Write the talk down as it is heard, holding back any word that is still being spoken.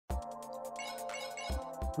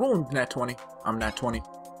Rolling Nat 20. I'm Nat 20.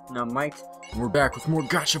 No, Mike. We're back with more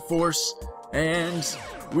Gotcha Force, and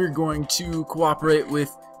we're going to cooperate with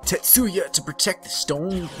Tetsuya to protect the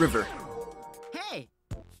Stone River. Hey!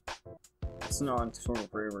 It's not sort of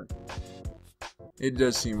river. It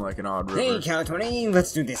does seem like an odd river. Hey, Count 20,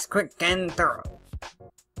 let's do this quick and thorough.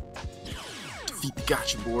 Defeat the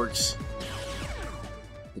Gotcha Borgs.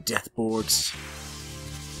 The Death Borgs.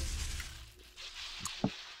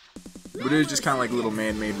 But it is just kind of like a little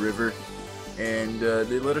man-made river. And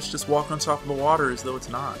they let us just walk on top of the water as though it's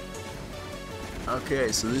not.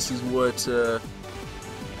 Okay, so this is what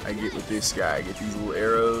I get with this guy. I get these little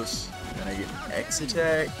arrows, and then I get an X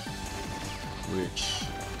attack, which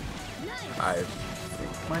I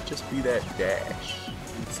think might just be that dash.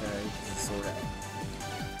 It's sort of.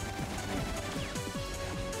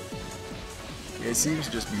 Yeah, it seems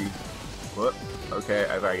to just be, whoop, okay,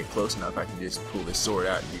 if I get close enough, I can just pull this sword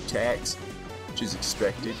out and do attacks, which is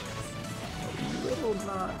expected. A little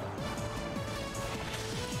not.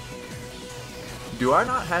 Do I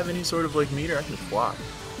not have any sort of like meter? I can fly.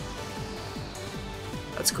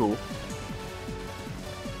 That's cool.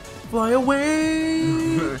 Fly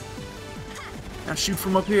away! Now shoot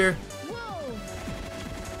from up here.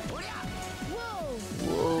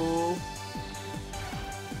 Whoa.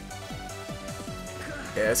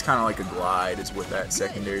 Yeah, it's kind of like a glide is what that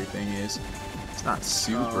secondary thing is. It's not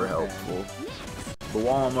super helpful. But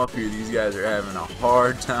while I'm up here, these guys are having a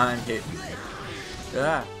hard time hitting me.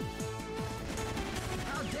 Ah.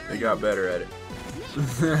 They got better at it.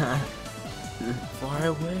 Fly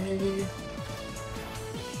away.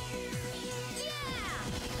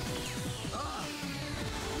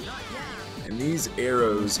 And these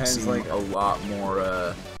arrows seem like a lot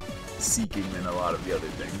more seeking than a lot of the other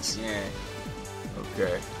things. Yeah.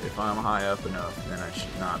 Okay, if I'm high up enough, then I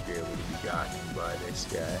should not be able to be gotten by this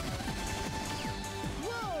guy.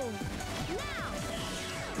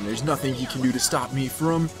 And there's nothing he can do to stop me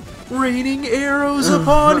from raining arrows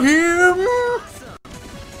upon him!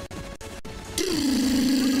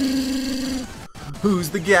 Who's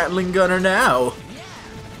the Gatling gunner now?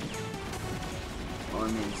 Well, I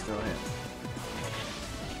mean, still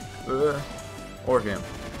him. Or him.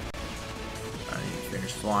 I need to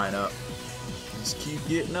finish flying up. Just keep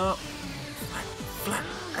getting up. Flap, flap,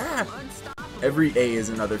 ah! Every A is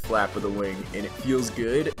another flap of the wing, and it feels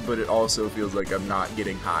good, but it also feels like I'm not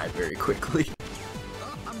getting high very quickly.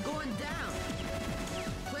 I'm going down.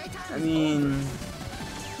 I mean,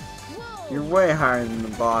 you're way higher than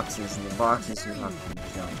the boxes, and the boxes you have to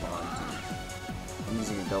jump onto. I'm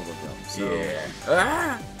using a double jump, so. Yeah.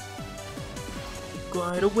 Ah!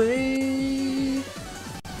 Glide away.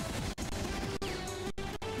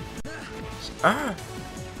 Ah!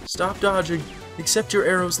 Stop dodging. Accept your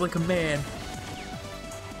arrows like a man.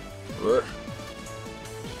 What?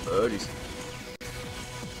 Oh, jeez.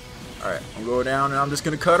 Alright, I'm going down and I'm just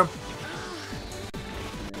gonna cut him.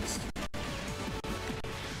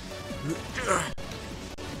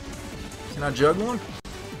 Can I juggle him?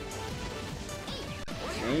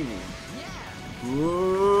 Maybe.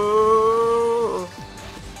 Whoa!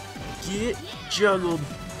 Get juggled,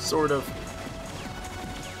 sort of.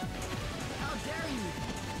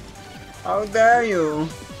 How dare you?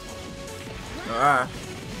 Ah.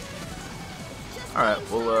 Alright,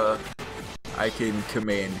 well, I can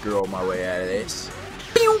command girl my way out of this.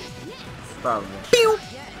 Pew! Probably. Pew!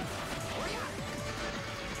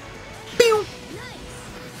 Pew!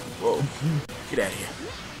 Whoa. Get out of here.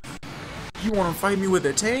 You wanna fight me with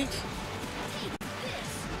a tank?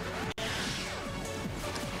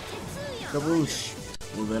 Kaboosh.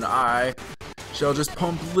 Well then I shall just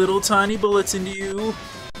pump little tiny bullets into you.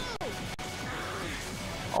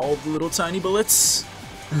 All the little tiny bullets.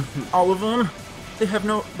 All of them. They have,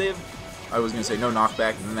 I was gonna say no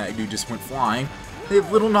knockback, and then that dude just went flying. They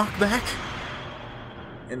have little knockback.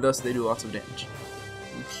 And thus they do lots of damage.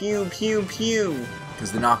 Pew, pew, pew.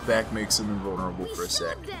 Because the knockback makes them invulnerable for a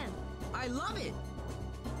sec. I love it.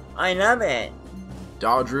 I love it.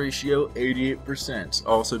 Dodge ratio 88%,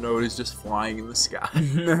 also known as just flying in the sky.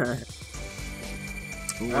 Ooh,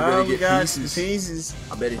 we're gonna get got pieces.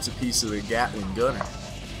 I bet it's a piece of the Gatling gunner.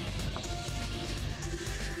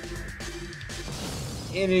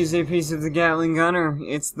 It is a piece of the Gatling gunner.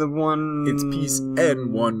 It's the one. It's piece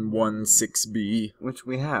N116B. Which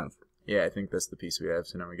we have. Yeah, I think that's the piece we have,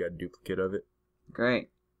 so now we got a duplicate of it. Great.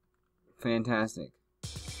 Fantastic.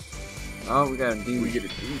 Oh, we got a dude. We get a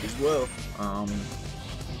dude as well.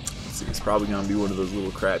 Let's see, it's probably gonna be one of those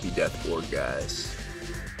little crappy Death Borg guys.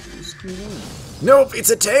 Nope, it's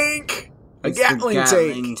a tank! A Gatling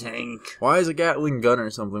tank! tank! Why is a Gatling gunner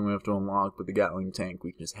something we have to unlock, but the Gatling tank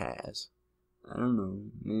we just has? I don't know.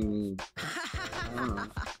 Maybe. I don't know.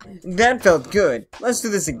 That felt good. Let's do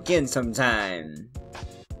this again sometime.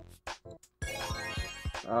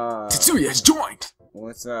 Tetsuya has joined!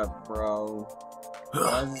 What's up, bro?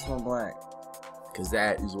 Why is this one black? Because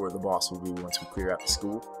that is where the boss will be once we clear out the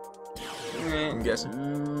school. I'm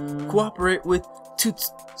guessing. Cooperate with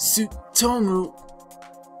Tsutomu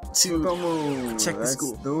to protect the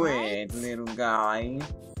school. Let's do it, little guy.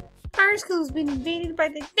 Our school's been invaded by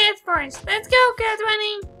the Death Force. Let's go, Cat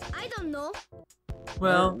Running! I don't know.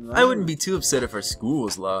 Well, I wouldn't be too upset if our school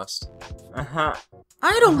was lost. Uh-huh.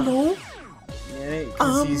 I don't know. Yeah,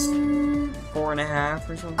 because he's 4.5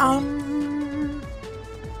 or something.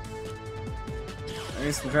 I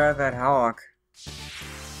guess we'll try out that hawk.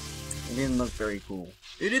 It didn't look very cool.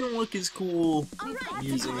 It didn't look as cool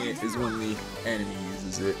using it as when the enemy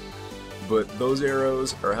uses it. But those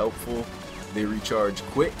arrows are helpful. They recharge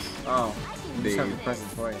quick. Oh, you just They- have to press it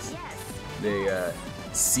twice. They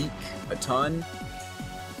seek a ton.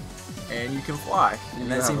 And you can fly. You And do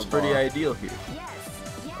that have seems a pretty bar. ideal here.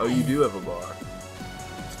 Oh, you do have a bar.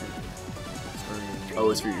 Oh,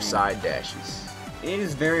 it's for your side dashes. It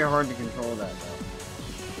is very hard to control that, though.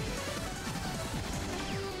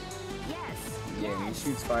 Yeah, he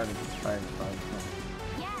shoots 5 and 5 and 5.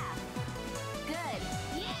 Yeah. Good.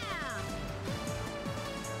 Yeah.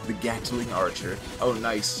 The Gatling Archer. Oh,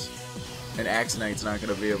 nice. An Axe Knight's not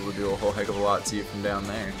going to be able to do a whole heck of a lot to you from down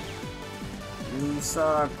there. You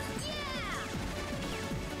suck.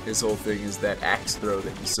 His whole thing is that axe throw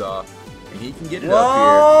that you saw. And he can get it Whoa!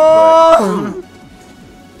 up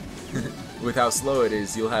here, but with how slow it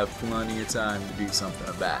is, you'll have plenty of time to do something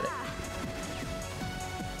about it.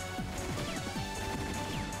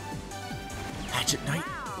 Hatchet Knight?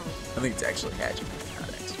 I think it's actually Hatchet Knight, not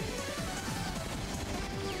Axe.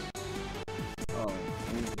 Oh,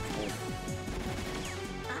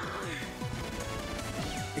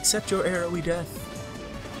 Accept your arrowy death.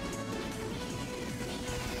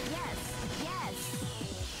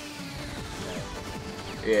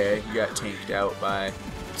 Yeah, he got tanked out by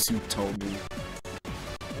Tsutomu.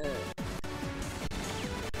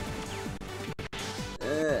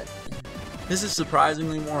 This is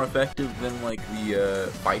surprisingly more effective than like the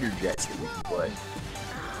fighter jets that we can play.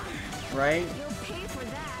 right? You'll pay for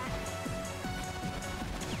that.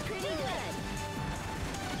 Pretty good.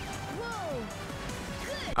 Whoa.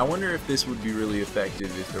 Good. I wonder if this would be really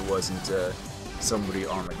effective if there wasn't somebody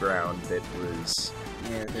on the ground that was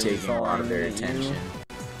Yeah, they taking a lot of their attention.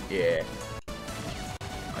 Yeah.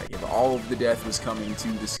 Like if all of the death was coming to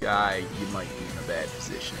the sky, you might be in a bad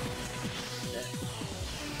position.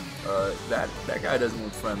 That guy doesn't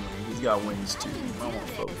look friendly. He's got wings too. I won't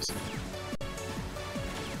focus him.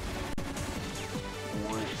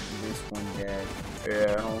 I want this one dead.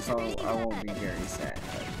 Yeah. And also, I won't be very sad.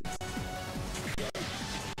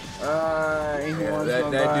 He Yeah, wants that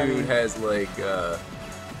somebody. dude has like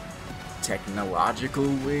technological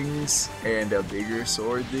wings and a bigger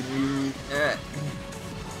sword than you.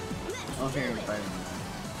 Okay, fine.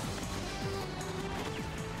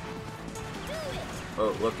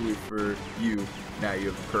 Well, luckily for you, now you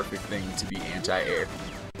have the perfect thing to be anti-air.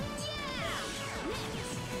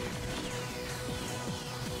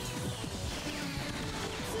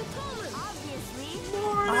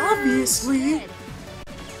 Obviously.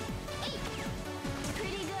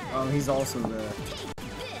 Pretty good. Oh, he's also the.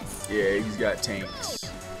 Yeah, he's got tanks,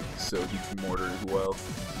 so he can mortar as well.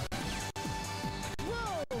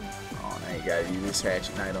 Whoa. Oh, now you gotta do this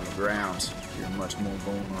Hatchet Knight on the ground. You're much more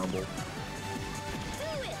vulnerable.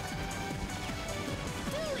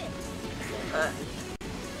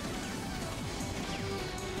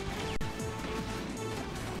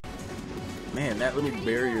 Man, that little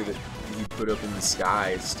barrier that you put up in the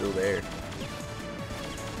sky is still there.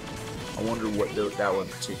 I wonder what that one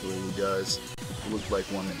particularly does. It looked like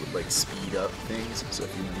one that would like speed up things, so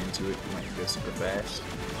if you went into it, you might go super fast.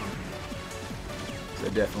 So I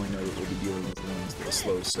definitely know that we'll be dealing with ones that will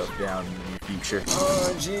slow stuff down in the near future.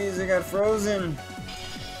 Oh, jeez, I got frozen.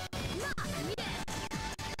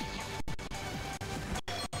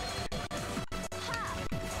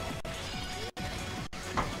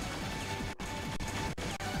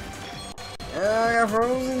 I got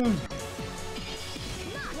frozen.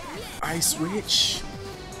 Ice Witch!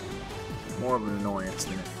 More of an annoyance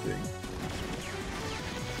than anything.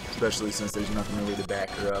 Especially since there's nothing really to back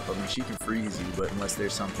her up. I mean, she can freeze you, but unless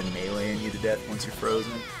there's something meleeing you to death once you're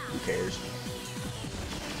frozen, who cares?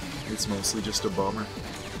 It's mostly just a bummer.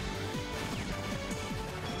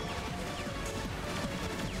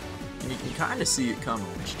 And you can kind of see it coming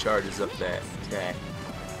when she charges up that attack.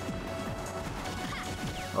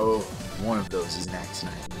 Oh, one of those is an Axe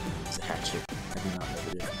Knight. It's a hatchet.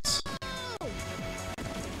 the difference.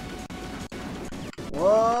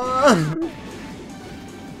 Whoa!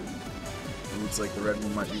 It looks like the red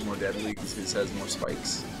one might be more deadly because his has more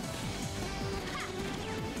spikes.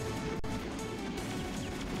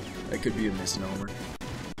 That could be a misnomer.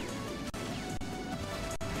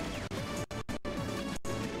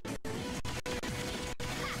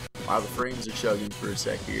 Wow, the frames are chugging for a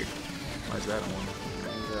sec here. Why is that on?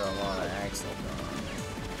 There's a lot of axle going on.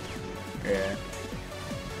 Yeah.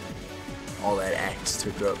 All that axe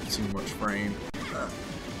took up too much frame.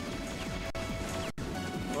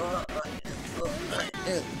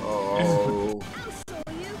 Oh.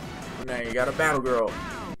 Now you got a battle girl.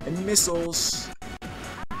 And missiles.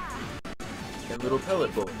 And little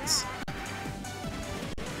pellet bullets.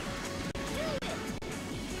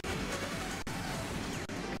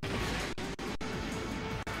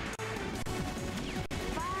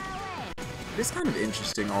 It's kind of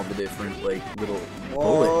interesting, all the different, like, little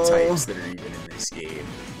bullet types that are even in this game.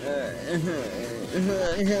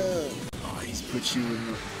 Oh, he's put you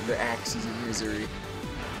in the axes of misery.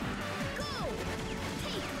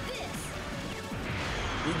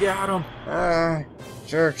 You got him!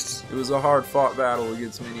 Jerks. It was a hard-fought battle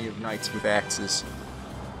against many of knights with axes.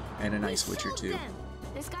 And an ice witch or two.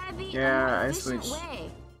 Yeah, ice witch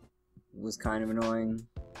was kind of annoying.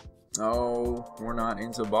 Oh, we're not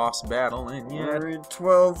into boss battling yet. We're at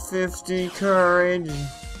 1250 courage.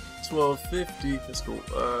 1250, that's cool.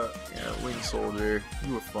 Yeah, Wing Soldier,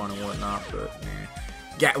 you were fun and whatnot, but man.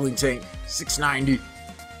 Gatling Tank, 690.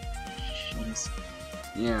 Jeez.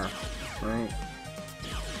 Yeah, right.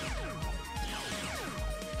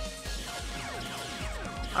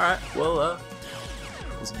 Alright, well,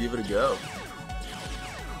 let's give it a go.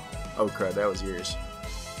 Oh crap, that was yours.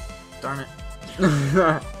 Darn it.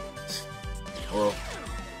 Well,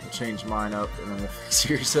 I'll change mine up and then we'll fix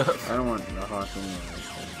yours up. I don't want the Hawk anyway.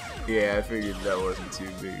 Yeah, I figured that wasn't too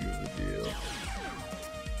big of a deal.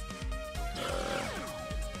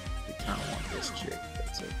 I kind of want this chick,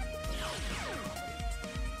 that's it.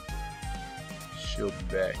 She'll be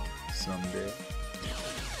back someday.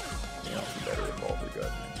 I want the better revolver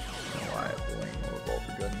gun. I don't know why I have the lame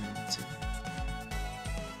revolver gun units.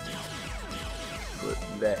 But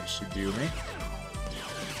that should do me.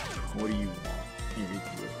 What do you want? Here you go.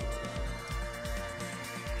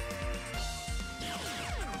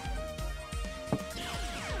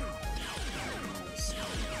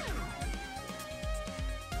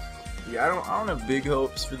 Yeah, I don't have big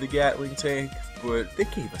hopes for the Gatling tank, but they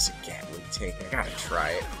gave us a Gatling tank. I gotta try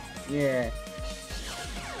it. Yeah.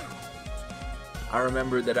 I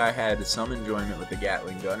remember that I had some enjoyment with the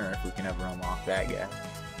Gatling gunner if we can ever unlock that guy.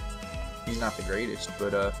 He's not the greatest,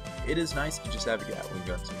 but it is nice to just have a Gatling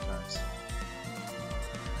gun sometimes.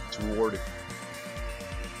 It's rewarding.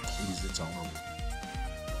 It is its own reward.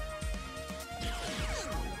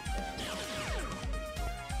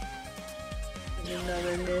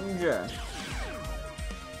 Another ninja.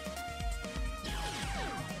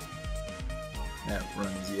 That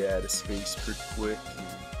runs you out of space pretty quick.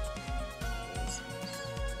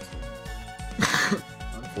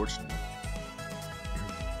 Unfortunately.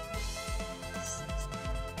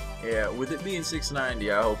 Yeah, with it being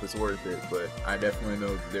 690, I hope it's worth it, but I definitely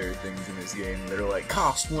know that there are things in this game that are like,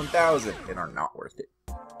 cost 1,000 and are not worth it.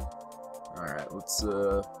 Alright, let's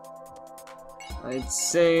I'd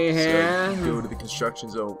say here. go to the construction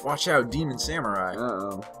zone. Watch out, Demon Samurai.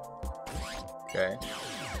 Uh-oh. Okay.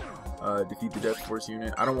 Defeat the Death Force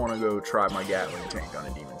unit. I don't want to go try my Gatling tank on a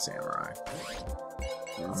Demon Samurai.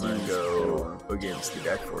 I'm gonna go against the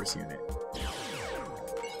Death Force unit.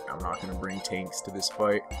 I'm not gonna bring tanks to this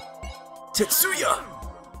fight. Tetsuya!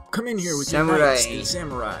 Come in here with your knights and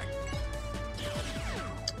samurai.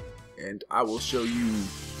 And I will show you,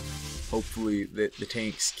 hopefully, that the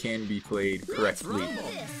tanks can be played correctly.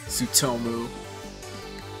 Tsutomu.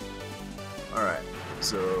 Alright,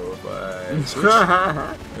 so if I switch.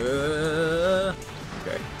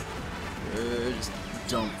 Okay. Just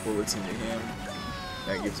dump bullets into him.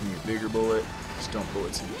 That gives me a bigger bullet. Just dump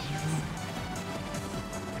bullets into him.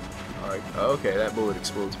 Alright, okay, that bullet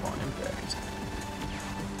explodes upon impact.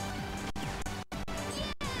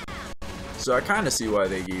 So I kind of see why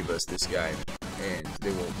they gave us this guy, and they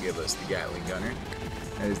won't give us the Gatling Gunner,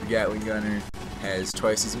 as the Gatling Gunner has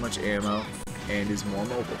twice as much ammo and is more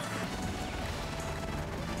mobile.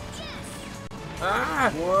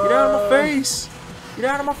 Ah! Whoa. Get out of my face! Get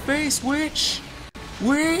out of my face, witch!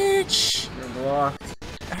 Witch! You're blocked.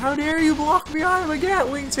 How dare you block me out of a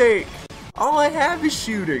Gatling tank? All I have is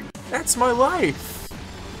shooting. That's my life.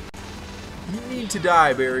 You need to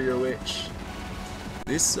die, Barrier Witch.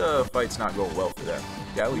 This fight's not going well for them.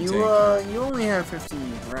 Gatling tank. You only have 15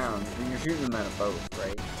 rounds, but you're shooting them out of both,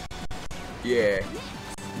 right? Yeah.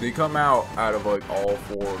 They come out of like all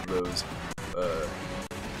 4 of those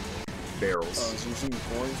barrels. Oh, so you're shooting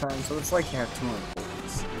 40 times, so it's like you have 200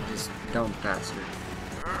 bullets. You just don't faster.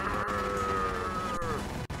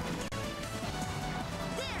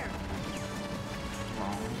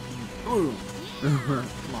 Ooh.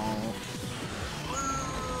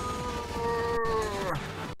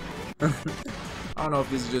 I don't know if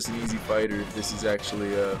this is just an easy fight or if this is actually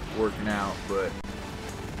working out, but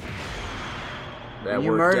that You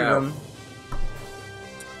worked murdered out. him.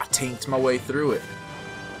 I tanked my way through it.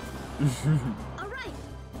 Alright,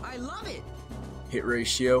 I love it. Hit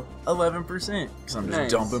ratio 11%, because I'm just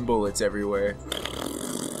Nice. dumping bullets everywhere.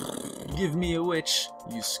 Give me a witch,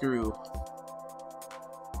 you screw.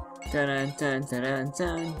 Dun, dun, dun, dun,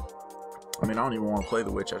 dun. I mean, I don't even want to play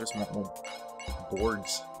the witch, I just want more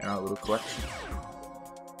Borgs in our little collection.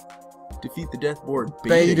 Defeat the Death Borg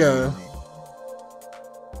Beta.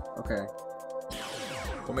 Okay.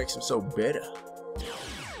 What makes him so beta?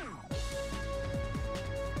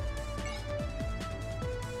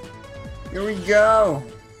 Here we go.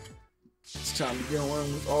 It's time to go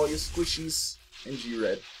in with all your squishies and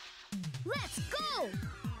G-Red. Let's go!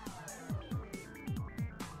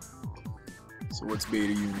 So what's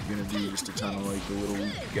beta you gonna do? Just a ton of like the little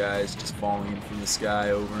guys just falling in from the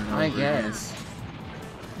sky over and over I again? guess.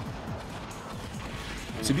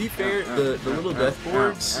 To be fair, the little Death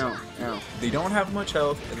Borgs, Ow, ow. they don't have much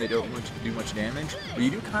health and they don't do much damage, but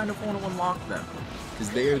you do kind of want to unlock them.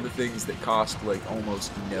 Because they are the things that cost like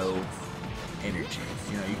almost no energy.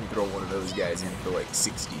 You know, you can throw one of those guys in for like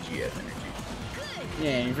 60 GF energy.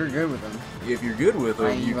 Yeah, if you're good with them. If you're good with them,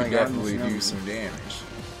 I- you like, can definitely almost do no- some damage.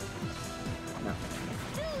 No.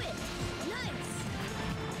 Do it!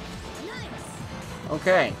 Nice! Nice!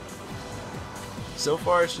 Okay. So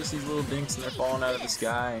far, it's just these little dinks and they're falling out of the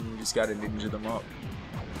sky, and you just gotta ninja them up.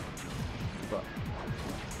 But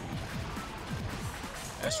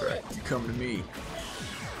That's right, you come to me.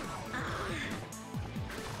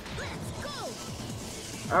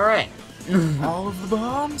 alright. All of the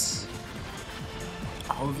bombs,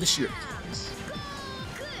 all of the shurikens.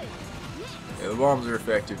 Yeah, the bombs are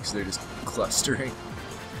effective because they're just clustering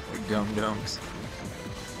like dum-dums.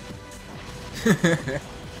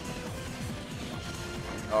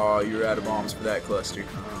 Oh, you're out of bombs for that cluster.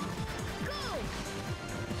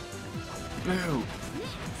 Boo!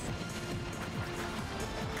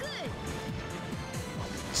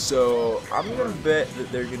 So, I'm gonna bet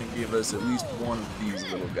that they're gonna give us at least one of these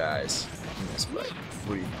little guys in this fight.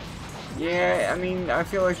 What do you think? Yeah, I mean, I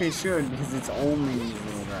feel like they should because it's only these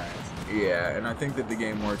little guys. Yeah, and I think that the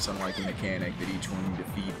game works on like a mechanic that each one you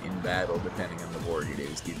defeat in battle, depending on the board it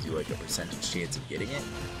is, gives you like a percentage chance of getting it.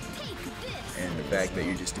 And the fact that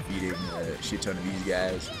you're just defeating a shit ton of these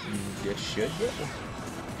guys, you just should get one.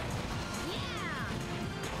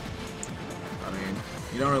 I mean,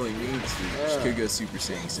 you don't really need to. You just could go Super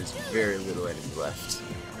Saiyan since there's very little enemy left.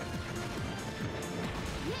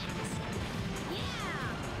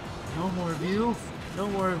 No more of you. No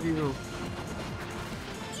more of you.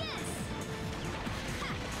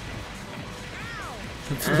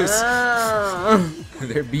 Ah.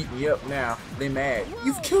 They're beating you up now. They mad.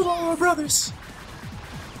 You've killed all our brothers.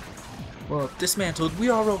 Well, dismantled. We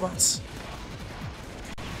are robots.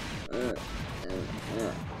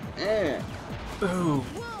 Boo.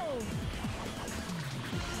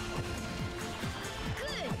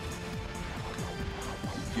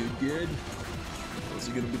 Good. Those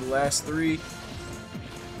are gonna be the last 3.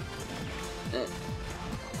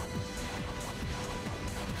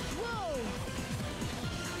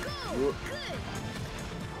 Whoop.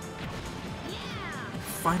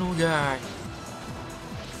 Final guy.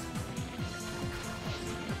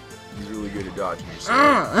 He's really good at dodging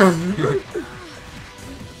yourself.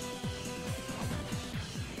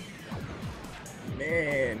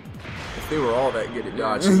 Man, if they were all that good at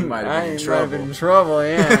dodging, you might have been in trouble. in trouble,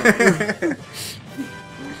 yeah.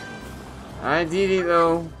 I did it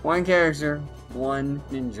though. One character, one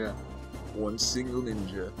ninja. One single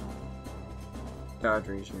ninja. Dodge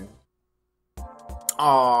ratio.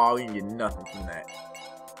 Aw, we didn't get nothing from that.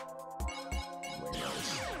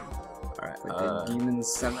 Alright, Like the demon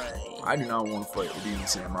samurai. I do not want to fight the demon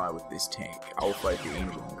samurai with this tank. I will fight the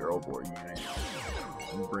angel and girl board unit.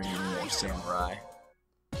 And bring in more samurai.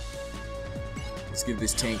 Let's give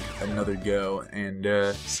this tank another go and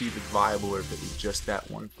see if it's viable or if it was just that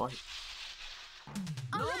one fight.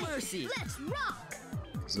 No mercy. Let's rock!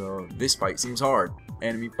 So this fight seems hard.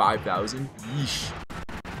 Enemy 5,000. Yeesh.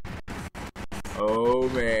 Oh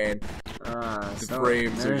man. The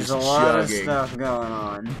frames are there's just a lot of chugging. stuff going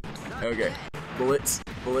on. Okay. Bullets.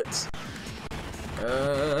 Bullets.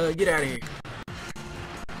 Get out of here.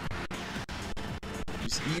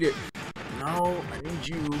 Just eat it. No, I need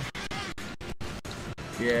you.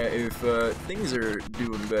 Yeah, if things are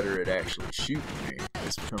doing better at actually shooting me,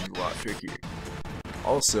 this becomes a lot trickier.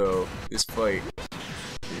 Also, this fight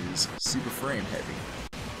is super frame heavy.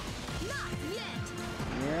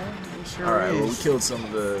 Yeah, it sure Alright, well we is. killed some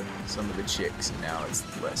of the chicks and now it's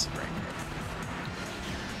less frame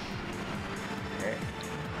heavy. Okay.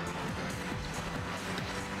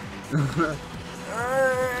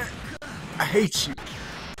 I hate you.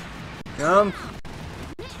 Jump.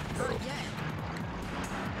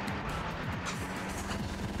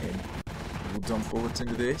 And we'll dump bullets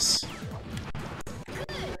into this.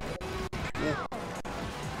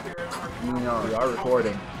 We We are. are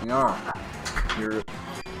recording. We are. You're...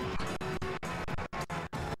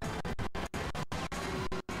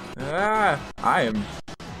 I am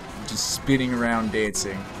just spinning around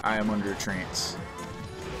dancing. I am under a trance.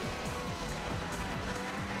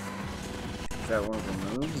 Is that one of the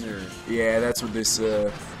moves, or? Yeah, that's what this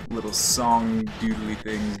little song doodly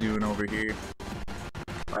thing's doing over here.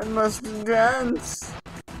 I must dance.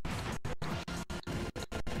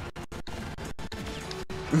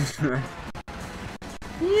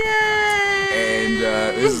 Yay! And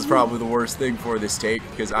this is probably the worst thing for this take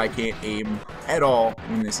because I can't aim at all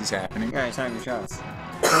when this is happening. Guys, time your shots.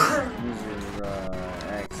 Use your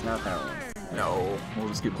X, not that one. No, we'll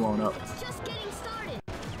just get blown up. Just getting started.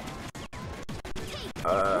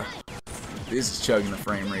 This is chugging the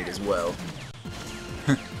frame rate as well.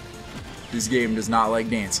 This game does not like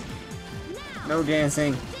dancing. No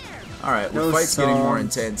dancing. Alright, with No fights getting more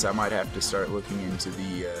songs. intense, I might have to start looking into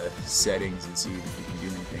the settings and see if you can do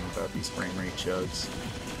anything about these frame rate chugs.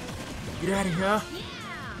 Get out of here!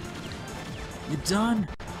 You done?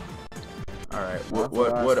 Alright, Not the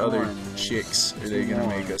what last other one. There's chicks are two they gonna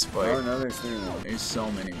more. make us Oh, fight? no, there's 3 more. There's so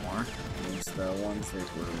many more. There's the ones that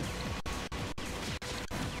were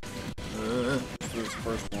those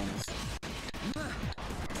first ones.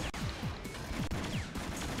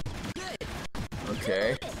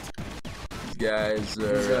 Okay. These guys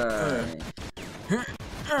are...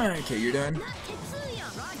 okay, you're done.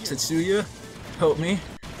 Tetsuya, help me.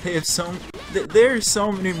 They have there's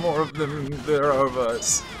so many more of them than there are of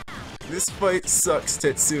us. This fight sucks,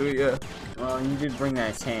 Tetsuya. Well, you did bring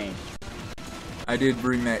that tank. I did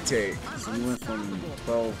bring that tank. So you went from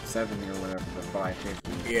 1270 or whatever to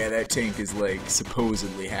 550. Yeah, that tank is like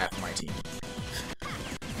supposedly half my team.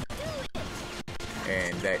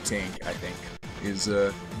 And that tank, I think, is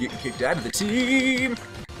getting kicked out of the team.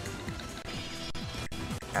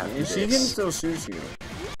 After And she can this. still shoot you.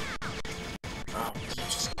 Oh, you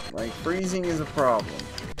just... Like, freezing is a problem.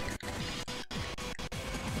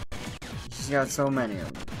 She's got so many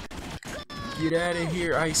of them. Get out of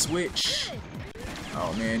here, ice witch.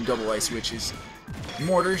 Oh man, double ice witches.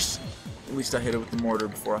 Mortars. At least I hit it with the mortar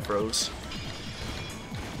before I froze.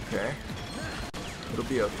 Okay. It'll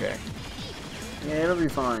be okay. Yeah, it'll be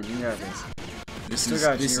fine. You got this. This Still is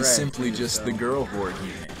got this you is right, simply too, just so. the girl horde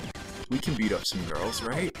unit. We can beat up some girls,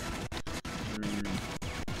 right?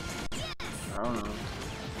 I don't know.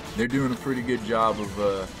 They're doing a pretty good job of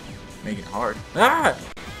making it hard. Ah!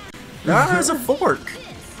 Ah, it's a fork!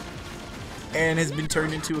 And has been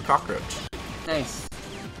turned into a cockroach. Nice.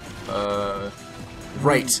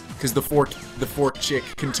 Right, because the fork chick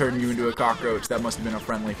can turn you into a cockroach. That must have been a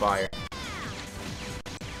friendly fire.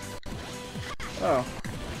 Oh.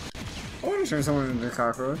 I want to turn someone into a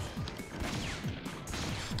cockroach.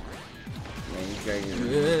 Yeah, you gotta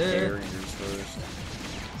get barriers first.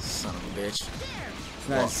 Son of a bitch. It's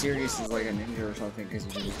not as serious as like a ninja or something because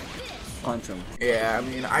you can just punch them. Yeah, I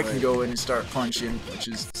mean, I can go in and start punching, which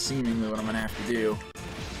is seemingly what I'm gonna have to do.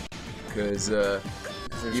 Because,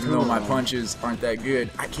 even though my punches aren't that good,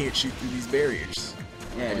 I can't shoot through these barriers.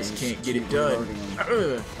 Yeah, I just you can't get keep it done. reloading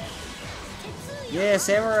 'em. Ugh. Yeah,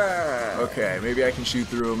 samurai! Okay, maybe I can shoot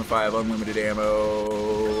through them if I have unlimited ammo.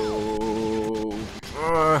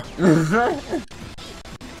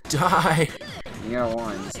 Die! You got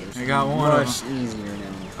one. So it's I got one of much easier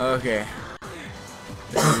now. Okay.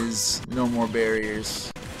 There is no more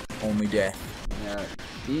barriers, only death. You got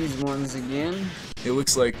these ones again. It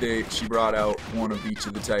looks like she brought out one of each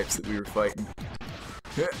of the types that we were fighting.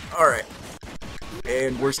 Alright.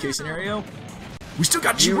 And worst case scenario, we still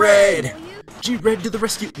got G-Red! G-Red to the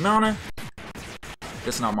rescue! Mana!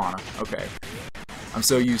 That's not Mana. Okay. I'm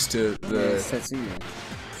so used to Yeah, it's the... Tetsuya.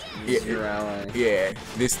 Yeah, He's your ally. Yeah,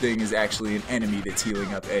 this thing is actually an enemy that's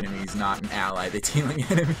healing up enemies, not an ally that's healing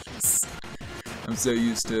enemies. I'm so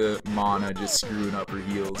used to Mana just screwing up her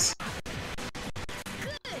heals.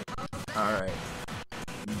 Alright.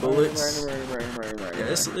 Bullets. Yeah,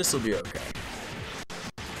 this will be okay.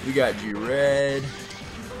 We got G-Red.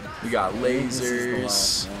 We got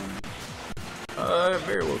lasers.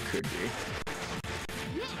 Very well could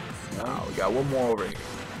be. Oh, we got one more over here.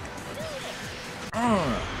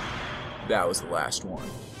 That was the last one.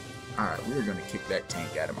 Alright, we were gonna kick that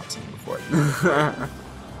tank out of my team before I do.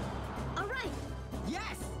 Alright.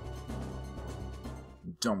 Yes.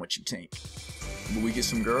 Done with you, tank. But we get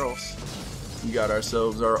some girls. We got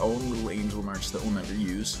ourselves our own little angel merch that we'll never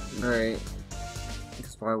use. Right.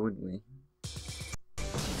 Because why would we?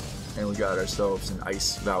 And we got ourselves an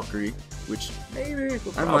Ice Valkyrie, which maybe we'll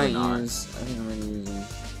I probably might not. use. I think I'm gonna use him.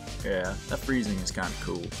 Yeah, that freezing is kind of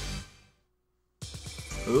cool.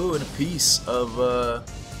 Ooh, and a piece of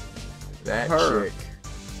that Her. chick,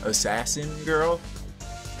 assassin girl.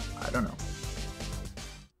 I don't know.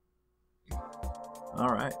 All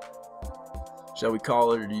right. Shall we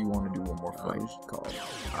call it, or do you want to do one more fight? We should call it.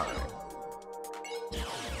 Alright.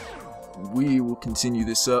 We will continue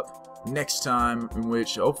this up next time, in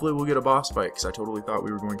which hopefully we'll get a boss fight, because I totally thought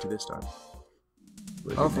we were going to this time.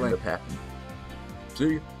 But it didn't Hopefully. end up happening. See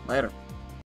you. Later.